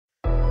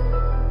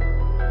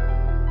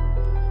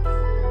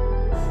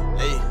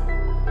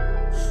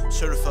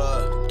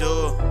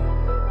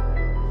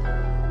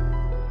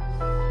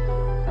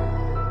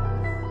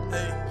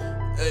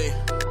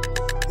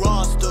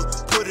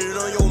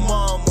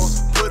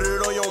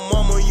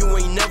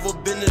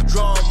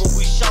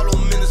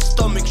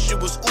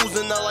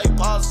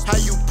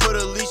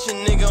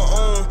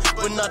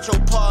not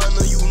your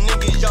partner. You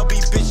niggas, y'all be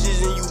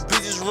bitches and you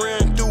bitches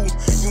ran through.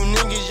 You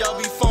niggas, y'all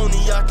be phony,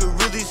 I can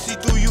really see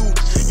through you.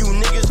 You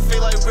niggas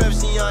feel like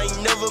reps and I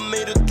ain't never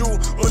made it through.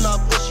 When I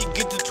bust, she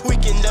get to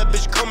tweaking, that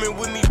bitch coming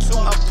with me too.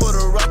 I put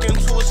a rock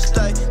into a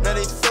stack, now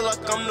they feel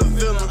like I'm the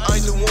villain. I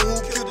ain't the one who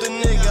killed the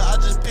nigga, I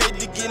just paid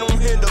to get him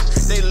hit up.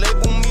 They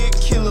label me a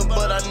killer,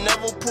 but I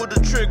never pulled the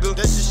trigger.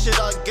 That's the shit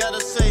I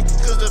gotta say,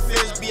 cause the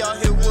feds be out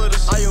here with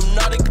us. I am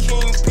not a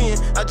kingpin,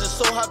 I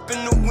just so happen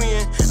to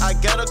win. I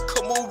got a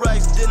couple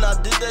rights, then I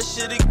did that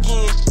shit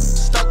again.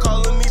 Stop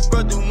calling me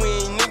brother, we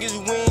ain't niggas,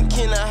 we ain't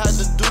kin. I had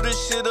to do this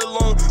shit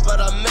alone, but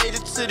I made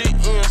it to the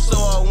end,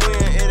 so I win.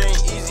 It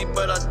ain't easy,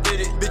 but I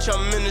did it. Bitch,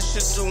 I'm in the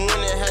shit to win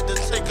it. Had to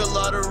take a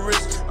lot of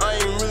risks, I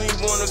ain't really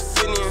wanna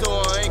fit in. So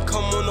I ain't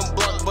come on the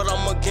block, but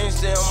I'm a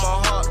gangster in my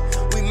heart.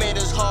 We made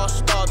this hard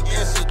stop,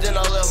 answers, then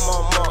I left my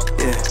mark.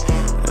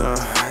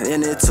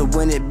 In it to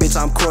win it, bitch,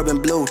 I'm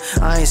Corbin Blue.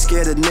 I ain't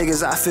scared of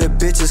niggas, I fear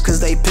bitches cause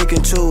they pick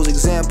and choose.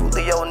 Example,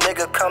 Leo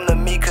nigga come to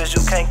me cause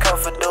you can't come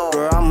for dude.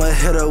 Bro, I'ma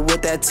hit her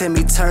with that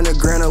Timmy Turner,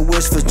 grant a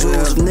wish for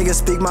jewels. If niggas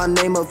speak my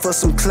name up for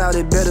some clout,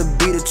 it better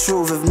be the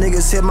truth. If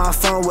niggas hit my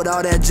phone with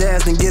all that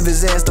jazz, then give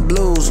his ass the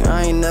blues.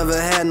 I ain't never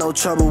had no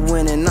trouble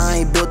winning, I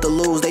ain't built to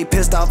lose. They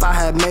pissed off I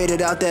had made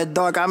it out that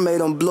dark, I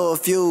made them blow a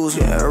fuse.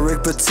 Yeah,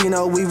 Rick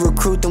Pitino, we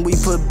recruit them, we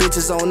put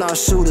bitches on our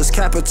shooters.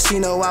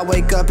 Cappuccino, I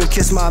wake up and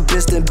kiss my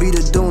bitch, then be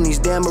the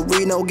Doonies. Dan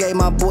Marino gave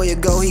my boy a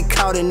go, he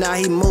caught it, now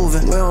he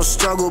moving. We don't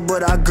struggle,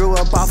 but I grew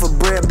up off of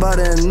bread,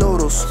 butter, and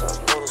noodles.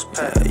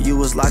 You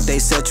was like they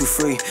set you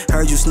free.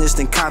 Heard you snitched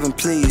and copping,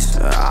 please.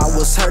 I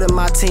was hurting,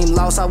 my team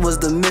lost, I was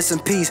the missing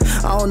piece.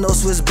 I don't know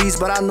Swiss beats,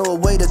 but I know a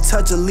way to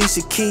touch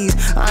Alicia Keys.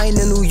 I ain't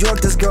in New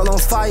York, this girl on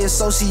fire,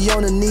 so she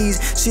on her knees.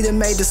 She done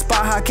made the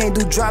spot, I can't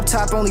do drop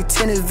top, only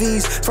tinted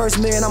V's. First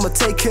man, I'ma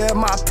take care of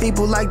my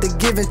people like the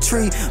Giving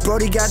Tree.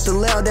 Brody got the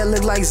loud that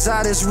look like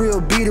Zodis,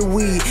 real beater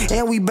weed.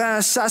 And we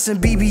buying shots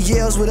and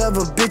BBLs,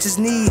 whatever bitches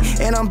need.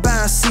 And I'm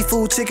buying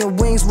seafood, chicken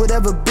wings,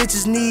 whatever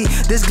bitches need.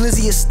 This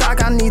glizzy is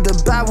stock, I need to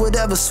buy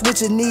whatever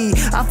switch it need.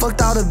 I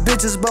fucked all the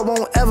bitches, but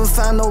won't ever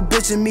find no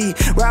bitch in me.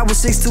 Ride with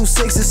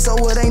 626s, so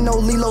it ain't no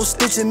Lilo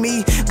stitching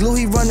me. Glue,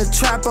 he run the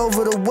trap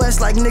over the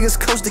west like niggas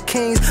coast the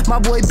Kings. My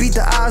boy beat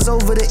the odds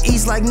over the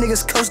east like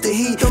niggas coast the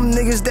heat. Them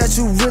niggas that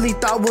you really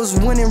thought was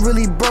winning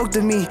really broke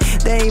to me.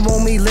 They ain't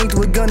want me linked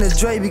with Gunna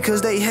Dre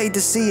because they hate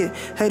to see it.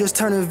 Haters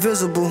turn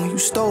invisible. You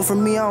stole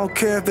from me, I don't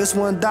care if it's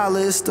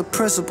 $1, it's the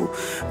principle.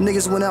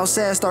 Niggas went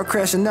outside, start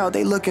crashing out,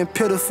 they looking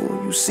pitiful.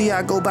 You see,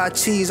 I go by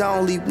cheese, I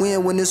only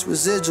win when it's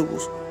residuals.